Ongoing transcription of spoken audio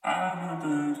I've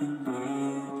been thinking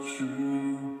about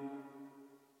you.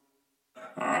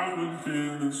 I've been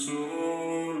feeling so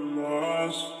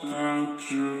lost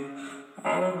without you.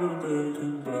 I've been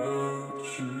thinking about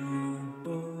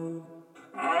you.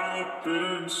 I've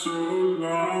been so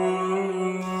lost.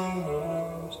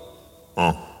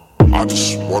 I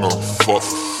just wanna fuck for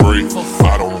free.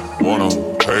 I don't wanna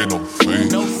pay no fee.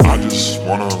 I just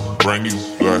wanna bring you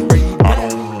back. I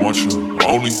don't want your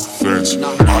OnlyFans.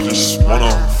 I just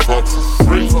wanna fuck for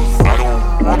free. I don't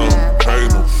wanna pay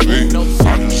no fee.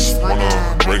 I just wanna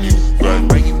bring you back.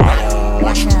 I don't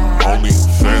want your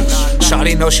OnlyFans.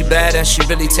 Shawty know she bad and she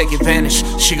really take advantage.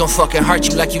 She gon' fucking hurt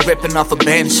you like you ripping off a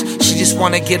bandage. She just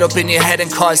wanna get up in your head and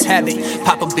cause havoc.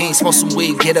 Pop a bean, smoke some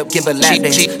weed, get up, give a lap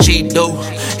dance. She do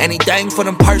anything for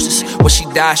them purses. When she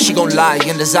die, she gon' lie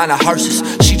in designer hearses.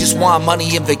 She just want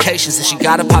money and vacations, and she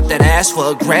gotta pop that ass for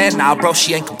 $1,000. Nah, bro,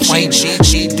 she ain't complaining.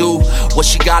 She do what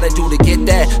she gotta do to get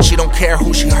that. She don't care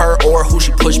who she hurt or who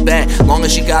she push back. Long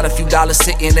as she got a few dollars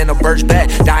sitting in a birch bag.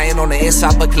 Dying on the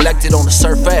inside but collected on the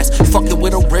surface. Fucking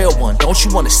with a real one, don't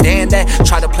you understand that?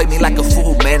 Try to play me like a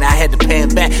fool, man, I had to pay him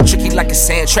back. Tricky like a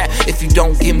sand trap. If you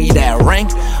don't give me that ring,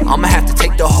 I'ma have to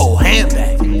take the whole hand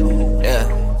back. Yeah.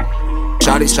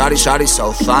 Shawty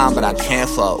so fine, but I can't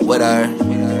fuck with her.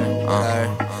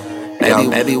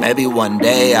 Maybe one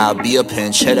day I'll be a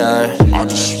pinch hitter. I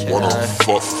just wanna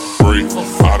fuck for free.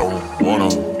 I don't wanna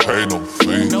pay no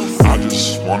fee. I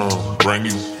just wanna bring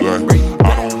you back.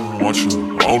 I don't want your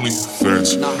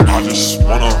OnlyFans. I just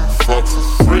wanna fuck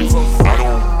for free. I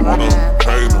don't wanna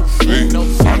pay no fee.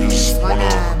 I just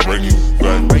wanna bring you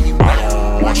back. I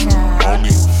don't want your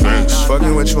OnlyFans.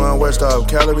 Fucking with you on West up,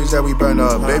 calories that we burn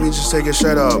up. Baby, just take it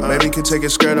straight up. Maybe can take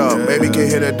it skirt up. Maybe can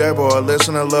hit a derbo or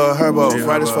listen to Lil Herbo.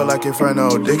 Fridays feel like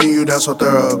Inferno, digging you down so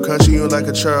thorough. Crunching you like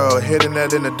a churro, hitting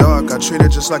that in the dark. I treat her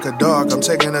just like a dog. I'm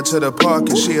taking her to the park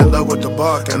and she in love with the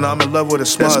bark. And I'm in love with a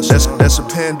smush. That's a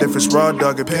pen difference, raw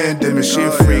dog and pandemic. She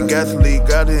a freak athlete,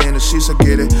 got it in the sheets, I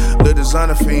get it. Lil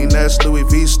designer fiend, that's Louis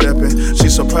V stepping. She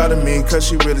so proud of me, cause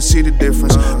she really see the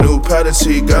difference. New powder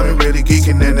tea, got me really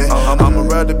geeking in it. I'ma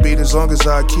ride the beat as long as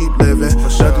I keep living.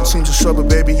 Nothing seems to struggle,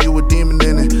 baby, you a demon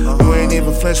in it. You ain't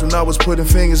even flinch when I was putting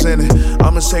fingers in it.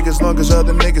 I'ma take as long as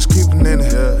other niggas creeping in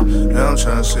it. And I'm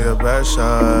tryna see a bad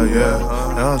side, yeah.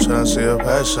 And I'm tryna see a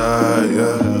bad side,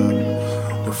 yeah.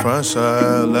 The front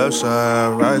side, left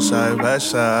side, right side, back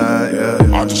side,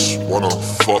 yeah. I just wanna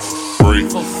fuck for free.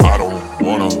 I don't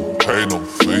wanna pay no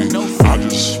fee. I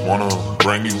just wanna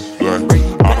bring you back.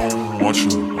 I don't want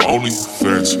your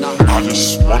OnlyFans. I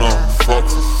just wanna fuck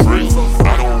for free.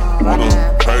 I don't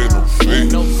wanna pay no fee.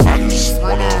 I just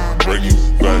wanna bring you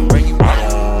back. I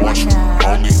don't want your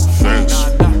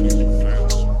OnlyFans.